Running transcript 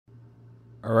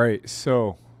All right,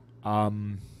 so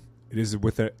it is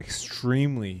with an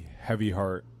extremely heavy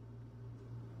heart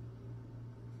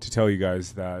to tell you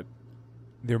guys that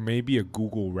there may be a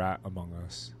Google rat among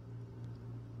us.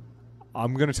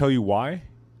 I'm gonna tell you why,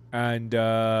 and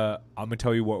I'm gonna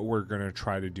tell you what we're gonna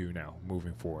try to do now,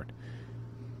 moving forward.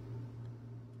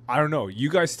 I don't know. You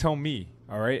guys tell me.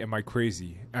 All right, am I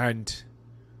crazy? And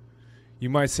you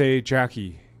might say,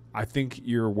 Jackie, I think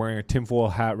you're wearing a tinfoil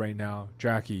hat right now.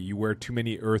 Jackie, you wear too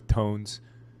many earth tones.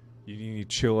 You need to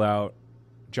chill out.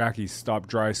 Jackie, stop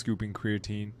dry scooping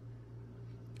creatine.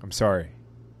 I'm sorry.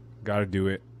 Gotta do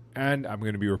it. And I'm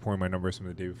going to be reporting my numbers from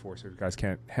the day before, so if you guys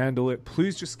can't handle it,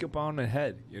 please just skip on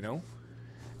ahead, you know?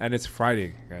 And it's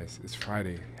Friday, guys. It's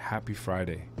Friday. Happy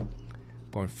Friday.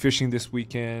 Going fishing this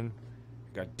weekend.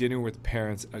 Got dinner with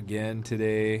parents again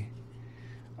today.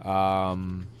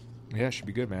 Yeah, should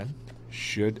be good, man.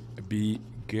 Should be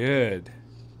good.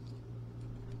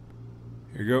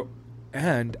 Here you go.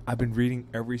 And I've been reading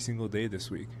every single day this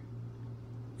week.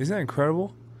 Isn't that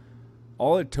incredible?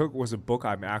 All it took was a book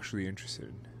I'm actually interested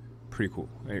in. Pretty cool.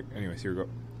 Anyways, here we go.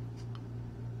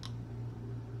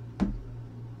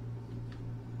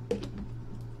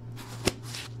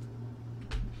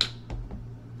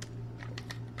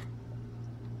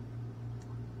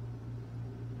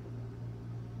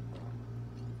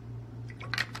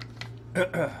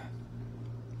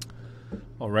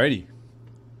 Alrighty.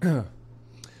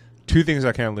 Two things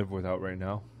I can't live without right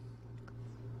now.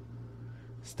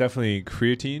 It's definitely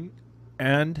creatine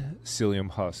and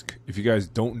psyllium husk. If you guys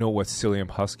don't know what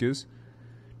psyllium husk is,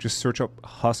 just search up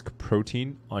husk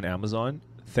protein on Amazon.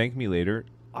 Thank me later.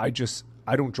 I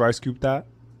don't dry scoop that,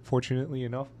 fortunately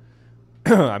enough.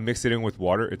 I mix it in with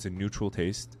water. It's a neutral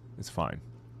taste. It's fine.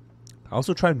 I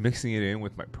also tried mixing it in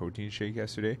with my protein shake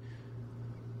yesterday.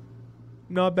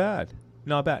 Not bad.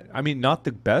 Not bad. I mean, not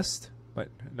the best, but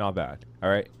not bad. All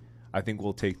right. I think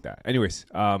we'll take that. Anyways,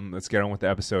 let's get on with the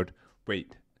episode.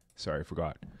 Wait, sorry, I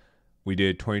forgot. We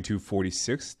did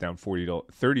 $22.46, down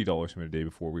 $30 from the day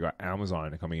before. We got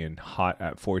Amazon coming in hot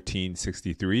at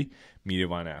 $14.63,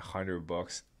 Mediavine at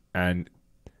 $100, and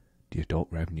the adult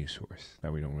revenue source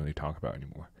that we don't really talk about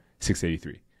anymore,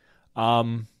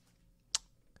 $6.83.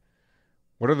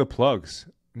 What are the plugs?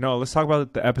 No, let's talk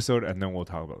about the episode, and then we'll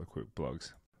talk about the quick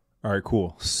plugs. All right,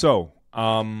 cool. So,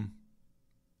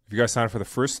 if you guys sign up for the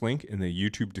first link in the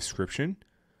YouTube description,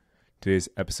 today's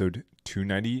episode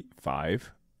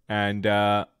 295. And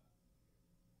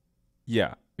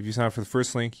yeah, if you sign up for the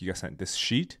first link, you guys sent this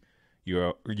sheet,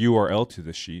 your URL to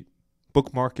the sheet,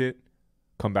 bookmark it,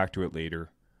 come back to it later,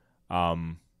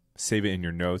 save it in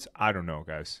your notes. I don't know,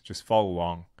 guys. Just follow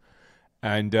along.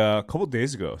 And a couple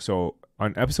days ago, so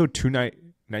on episode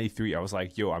 293, I was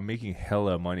like, yo, I'm making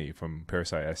hella money from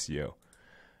Parasite SEO.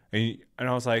 And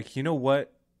I was like, you know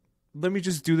what? Let me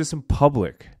just do this in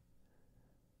public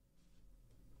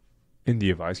in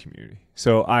the advice community.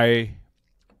 So I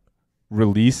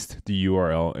released the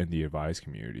URL in the advice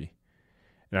community.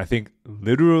 And I think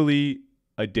literally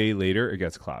a day later, it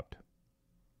gets clapped.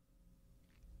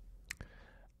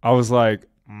 I was like,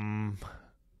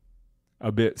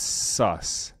 a bit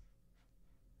sus.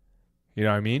 You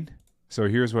know what I mean? So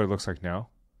here's what it looks like now.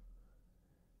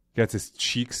 Gets his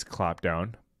cheeks clapped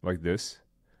down like this.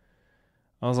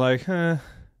 I was like, a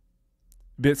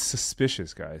bit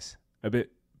suspicious, guys. A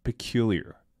bit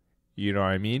peculiar. You know what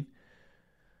I mean?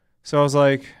 So I was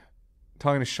like,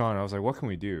 talking to Sean, I was like, what can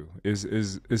we do?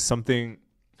 Is something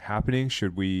happening?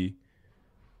 Should we,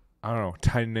 I don't know,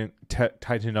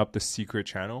 tighten up the secret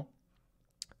channel?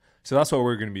 So that's what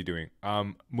we're going to be doing.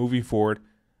 Moving forward,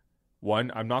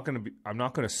 one, I'm not going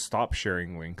to stop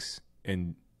sharing links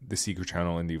in the secret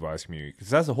channel in the advice community, because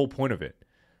that's the whole point of it.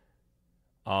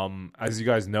 As you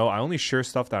guys know, I only share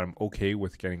stuff that I'm okay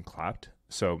with getting clapped.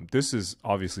 So this is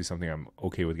obviously something I'm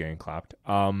okay with getting clapped.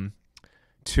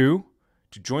 Two,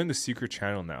 to join the secret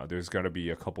channel now, there's got to be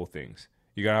a couple things.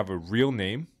 You got to have a real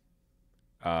name,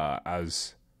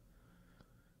 just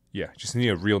need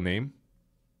a real name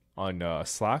on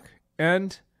Slack.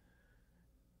 And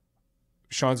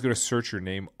Sean's going to search your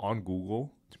name on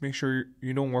Google to make sure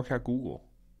you don't work at Google.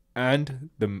 And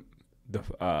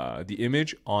the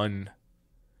image on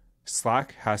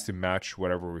Slack has to match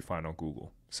whatever we find on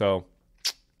Google. So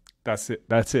that's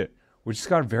it. We just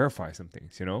got to verify some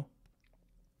things, you know?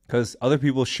 Because other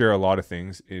people share a lot of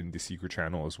things in the secret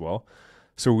channel as well.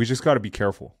 So we just got to be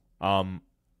careful. I'm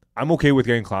okay with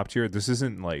getting clapped here. This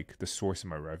isn't like the source of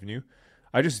my revenue.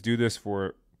 I just do this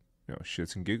for,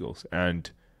 shits and giggles, and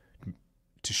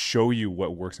to show you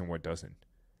what works and what doesn't.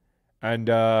 And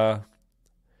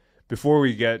before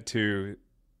we get to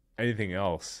anything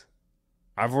else,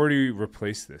 I've already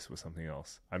replaced this with something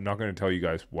else. I'm not going to tell you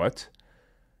guys what.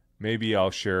 Maybe I'll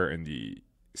share in the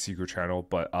secret channel,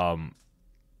 but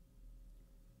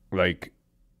like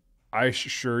I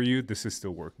assure you this is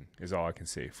still working is all I can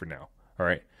say for now. All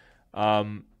right.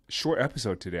 Short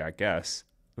episode today, I guess.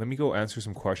 Let me go answer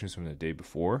some questions from the day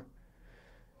before.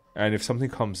 And if something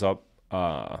comes up,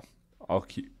 I'll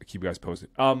keep you guys posted.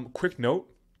 Quick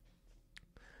note.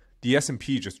 The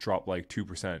S&P just dropped like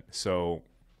 2%. So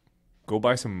go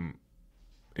buy some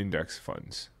index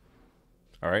funds.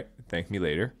 All right. Thank me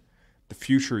later. The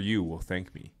future you will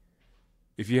thank me.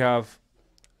 If you have,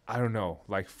 I don't know,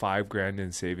 like $5,000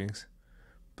 in savings,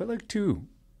 put like put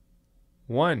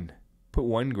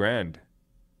 $1,000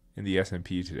 in the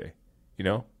S&P today, you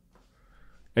know?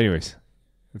 Anyways,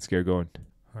 let's get going.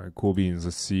 All right, cool beans.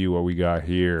 Let's see what we got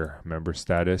here. Member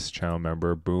status, channel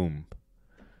member, boom.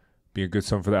 Be a good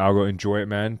son for the algo. Enjoy it,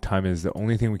 man. Time is the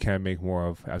only thing we can make more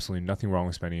of. Absolutely nothing wrong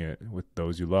with spending it with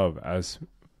those you love. As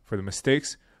for the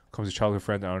mistakes, comes to childhood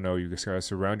friends, I don't know. You just gotta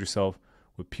surround yourself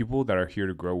with people that are here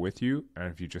to grow with you.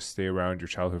 And if you just stay around your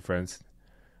childhood friends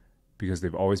because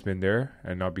they've always been there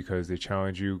and not because they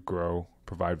challenge you, grow,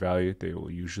 provide value, they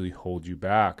will usually hold you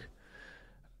back.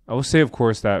 I will say, of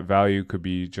course, that value could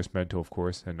be just mental, of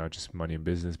course, and not just money and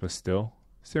business, but still,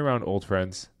 stay around old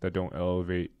friends that don't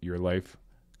elevate your life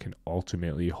can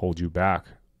ultimately hold you back.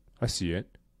 I see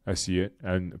it,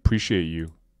 and appreciate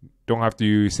you. Don't have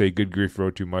to say good grief,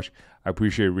 wrote too much. I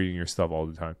appreciate reading your stuff all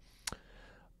the time.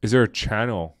 Is there a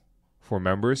channel for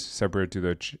members separate to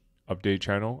the update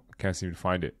channel? I can't seem to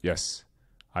find it. Yes,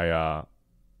 I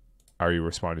already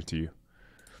responded to you.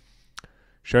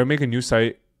 Should I make a new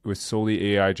site with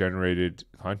solely AI generated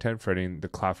content, fretting the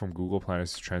cloud from Google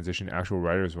plans to transition actual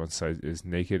writers once site is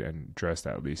naked and dressed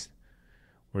at least?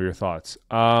 What are your thoughts?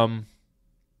 I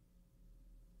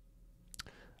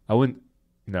wouldn't.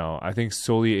 No, I think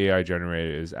solely AI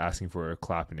generated is asking for a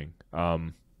clapping.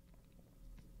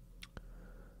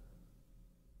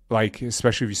 Like,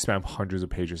 especially if you spam hundreds of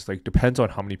pages. Like, depends on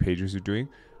how many pages you're doing.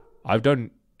 I've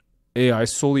done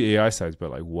solely AI sites,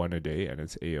 but like one a day, and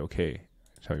it's A-okay.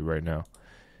 I'll tell you right now.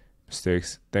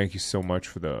 Mistakes. Thank you so much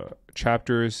for the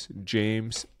chapters,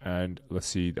 James. And let's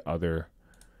see the other.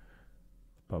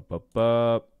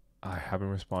 I haven't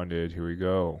responded. Here we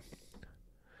go.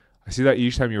 I see that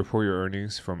each time you report your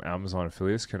earnings from Amazon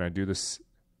affiliates, can I do this?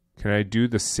 Can I do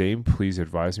the same? Please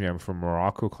advise me. I'm from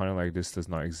Morocco. Content like this does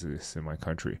not exist in my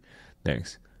country.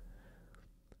 Thanks.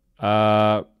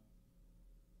 I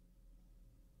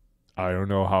don't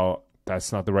know how.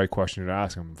 That's not the right question to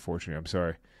ask. Unfortunately, I'm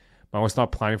sorry. I was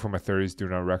not planning for my 30s. Do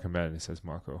not recommend. It says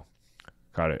Marco.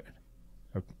 Got it.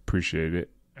 Appreciate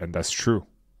it. And that's true.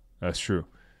 That's true.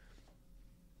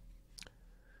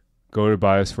 Go to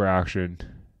bias for action.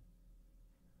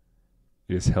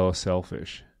 It is hella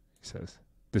selfish, he says.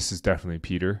 This is definitely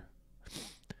Peter.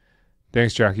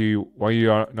 Thanks, Jackie. Why are you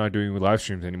not doing live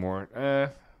streams anymore?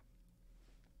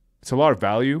 It's a lot of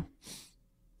value.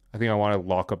 I think I want to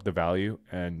lock up the value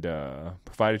and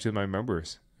provide it to my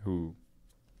members who,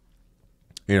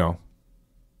 you know,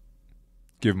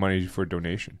 give money for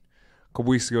donation. A couple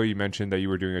weeks ago, you mentioned that you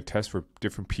were doing a test for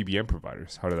different PBM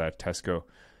providers. How did that test go?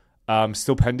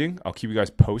 Still pending. I'll keep you guys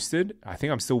posted. I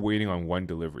think I'm still waiting on one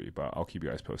delivery, but I'll keep you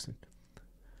guys posted.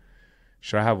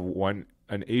 Should I have an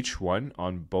H1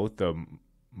 on both the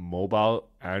mobile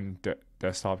and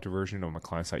desktop version of my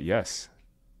client site? Yes.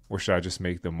 Or should I just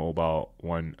make the mobile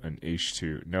one an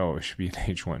H2? No, it should be an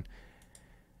H1.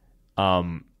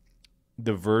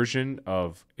 The version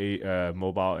of a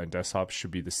mobile and desktop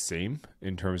should be the same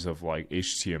in terms of like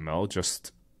HTML,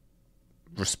 just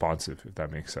responsive, if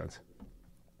that makes sense.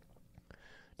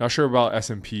 Not sure about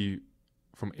S&P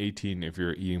from 18 if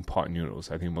you're eating pot noodles.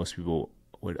 I think most people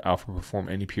would outperform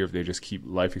any peer if they just keep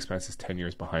life expenses 10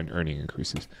 years behind earning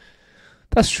increases.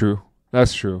 That's true.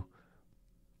 That's true.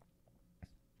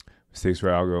 Mistakes for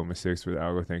algo. Mistakes with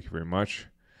algo. Thank you very much.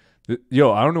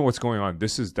 Yo, I don't know what's going on.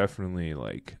 This is definitely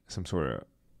like some sort of,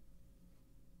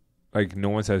 like no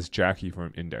one says Jackie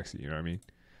from indexing. You know what I mean?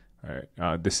 All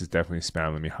right. This is definitely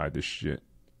spam. Let me hide this shit.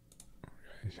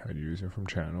 Hide user from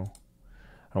channel.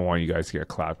 I don't want you guys to get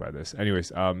clapped by this.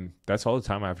 Anyways, that's all the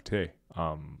time I have for today.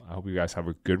 I hope you guys have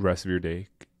a good rest of your day.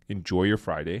 Enjoy your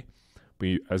Friday.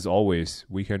 But as always,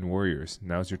 weekend warriors,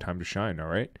 now's your time to shine, all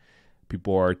right?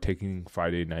 People are taking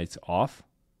Friday nights off.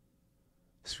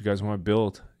 So if you guys want to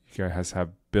build, you guys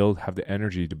have the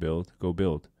energy to build, go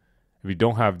build. If you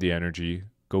don't have the energy,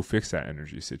 go fix that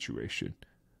energy situation.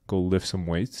 Go lift some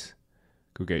weights.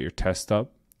 Go get your test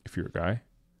up if you're a guy.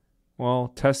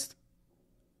 Well,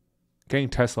 getting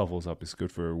test levels up is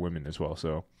good for women as well.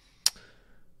 So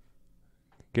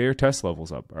Get your test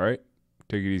levels up. All right.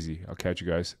 Take it easy. I'll catch you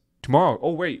guys tomorrow.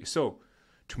 Oh, wait. So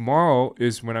tomorrow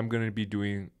is when I'm going to be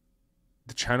doing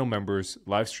the channel members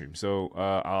live stream. So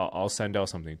I'll send out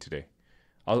something today.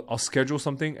 I'll schedule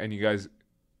something and you guys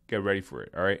get ready for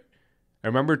it. All right.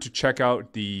 And remember to check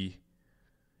out the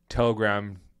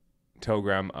Telegram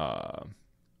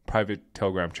private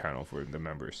Telegram channel for the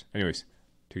members. Anyways,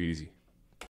 take it easy.